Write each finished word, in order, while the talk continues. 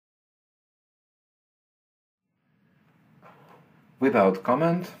without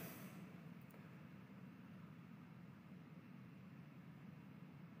comment.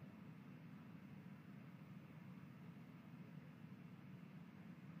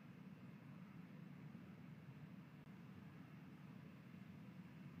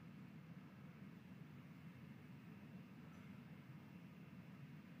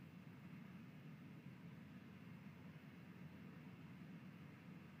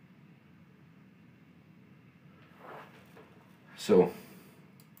 So,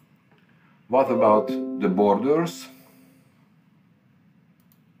 what about the borders?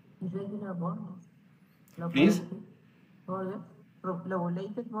 Irregular borders. Please? Borders?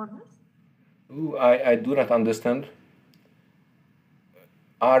 Lobulated borders? Ooh, I do not understand.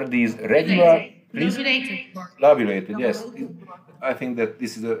 Are these regular? Please? Lobulated. Lobulated, yes. Lobulated borders. I think that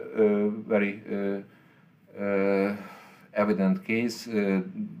this is a very evident case.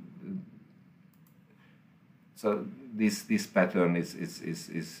 So this pattern is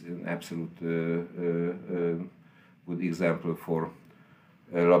an absolute good example for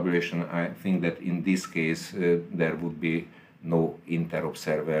lobulation. I think that in this case there would be no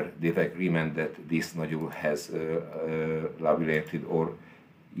inter-observer disagreement that this nodule has lobulated or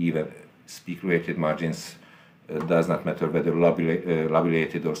even spiculated margins. Does not matter whether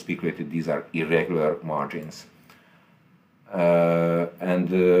lobulated or spiculated, these are irregular margins.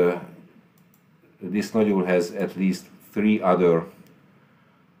 This nodule has at least 3 other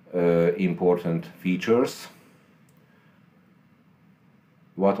important features.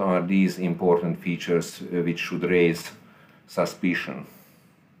 What are these important features which should raise suspicion?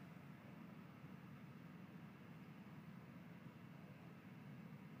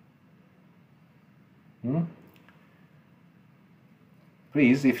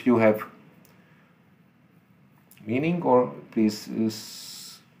 Please, if you have meaning, or please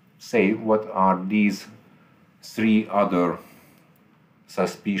say what are these 3 other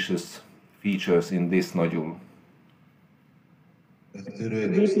suspicious features in this nodule.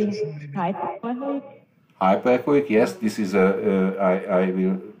 Hyperechoic, yes, this is I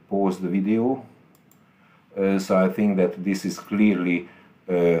will pause the video. So I think that this is clearly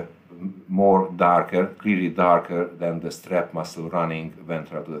clearly darker than the strap muscle running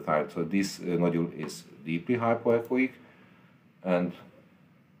ventral to the thyroid. So this nodule is deeply hypoechoic. And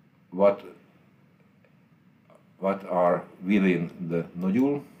what are within the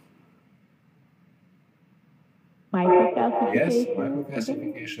nodule? Microcalcifications. Yes,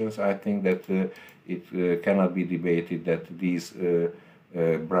 microcalcifications. I think that it cannot be debated that these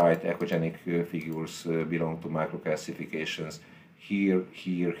bright echogenic figures belong to microcalcifications here,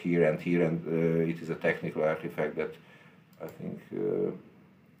 here, here, and here, and it is a technical artifact that I think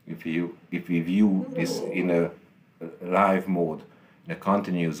if we view this in a live mode, in a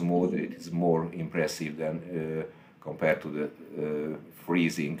continuous mode, it is more impressive than compared to the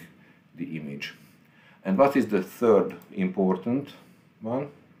freezing the image. And what is the third important one?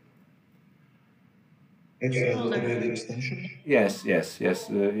 Yes,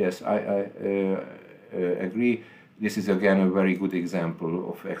 I agree. This is again a very good example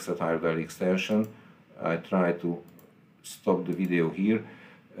of extrathyroidal extension. I try to stop the video here.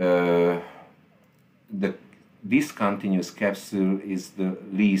 The discontinuous capsule is the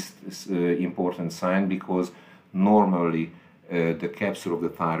least important sign, because normally the capsule of the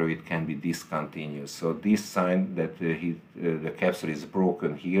thyroid can be discontinuous. So this sign that the capsule is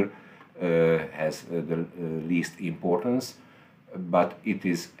broken here has the least importance, but it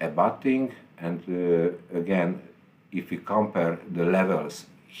is abutting, and again, if we compare the levels,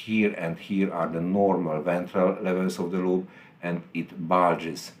 here and here are the normal ventral levels of the lobe, and it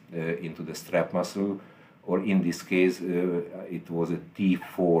bulges into the strap muscle, or in this case it was a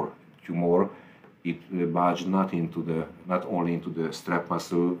T4 tumor. It bulged not only into the strap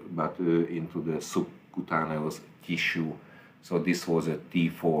muscle, but into the subcutaneous tissue. So this was a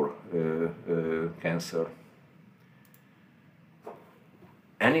T4 cancer.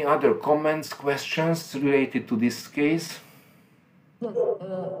 Any other comments, questions related to this case? Yes,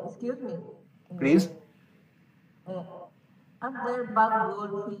 excuse me. Please. Are there bug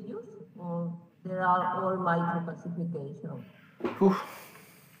wall figures, or there are all microcalcification?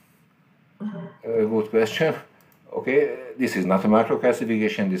 Good question. Okay, this is not a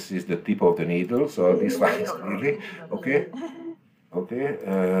microcalcification, this is the tip of the needle, so this one is clearly, okay. Okay.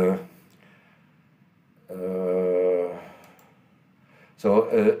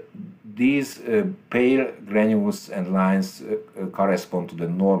 So these pale granules and lines correspond to the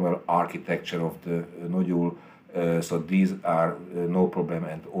normal architecture of the nodule, so these are no problem,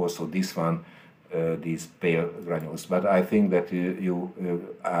 and also this one, these pale granules. But I think that you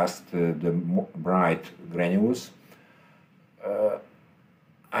asked the bright granules.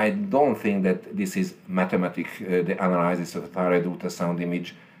 I don't think that this is mathematic, the analysis of a thyroid ultrasound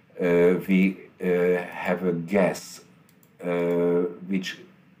image. We have a guess which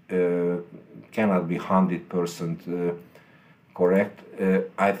cannot be 100% correct.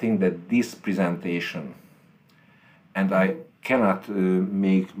 I think that this presentation, and I cannot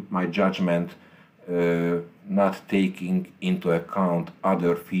make my judgment not taking into account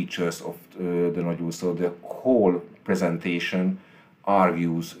other features of the nodule. So the whole presentation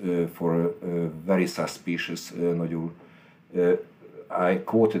argues for a very suspicious nodule. I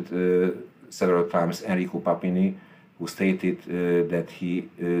quoted several times Enrico Papini, who stated that he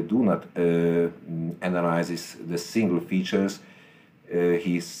do not analyzes the single features.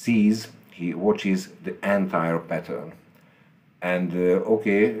 He watches the entire pattern. And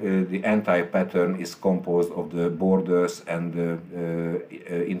the entire pattern is composed of the borders and the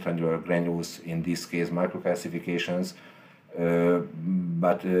intranuclear granules, in this case microcalcifications,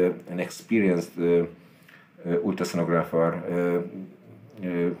 but an experienced ultrasonographer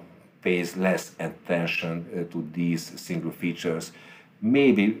pays less attention to these single features,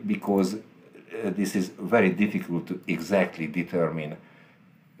 maybe because this is very difficult to exactly determine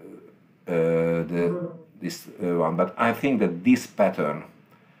this one. But I think that this pattern,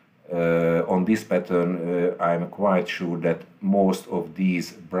 on this pattern, I'm quite sure that most of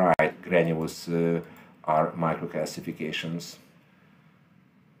these bright granules are microcalcifications.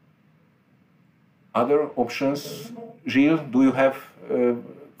 Other options? Gilles, do you have a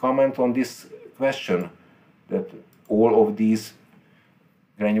comment on this question? That all of these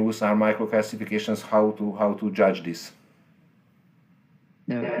granules are microcalcifications? How to judge this?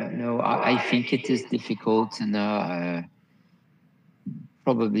 No. I think it is difficult, and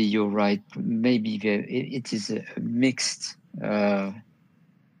probably you're right. Maybe it is a mixed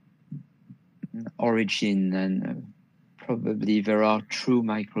origin, and probably there are true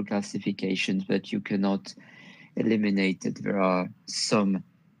microcalcifications, but you cannot eliminate it. There are some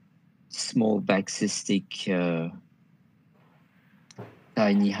small backcystic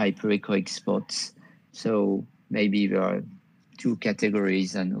tiny hyperechoic spots. So maybe there are two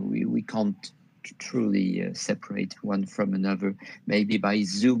categories, and we can't truly separate one from another. Maybe by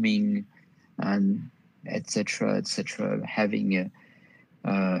zooming and etc., having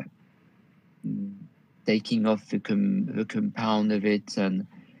taking off the compound of it,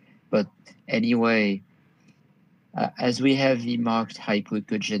 but anyway, as we have the marked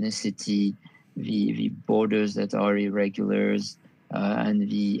hypoechogenicity, the borders that are irregulars, and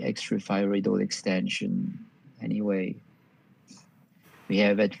the extrathyroidal extension, anyway, we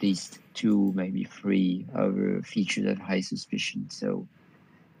have at least two, maybe three other features of high suspicion. So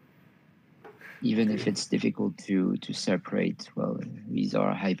even if it's difficult to separate, well, these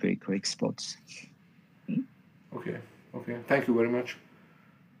are hyperechoic spots. Okay. Thank you very much.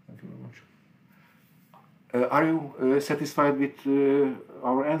 Are you satisfied with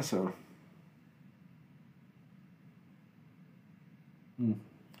our answer?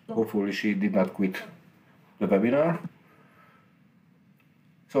 Hopefully she did not quit the webinar.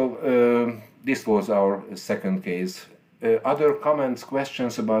 So this was our second case. Other comments,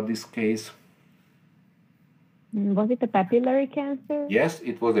 questions about this case? Was it a papillary cancer? Yes,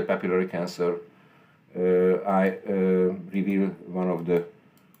 it was a papillary cancer. I reveal one of the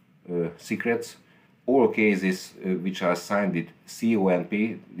secrets. All cases which are signed with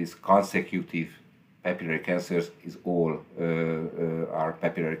CONP, these consecutive papillary cancers, is all are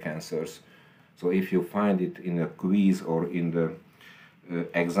papillary cancers. So if you find it in a quiz or in the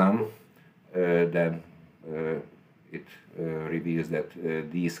exam, then it reveals that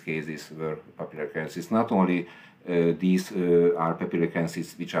these cases were papillary cancers. Not only these are papillary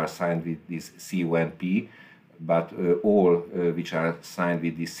cancers which are signed with this CONP, but all which are signed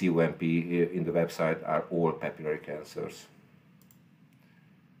with this CONP in the website are all papillary cancers.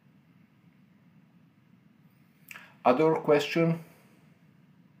 Other question?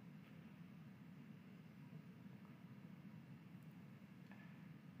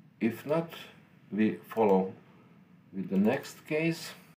 If not, we follow with the next case.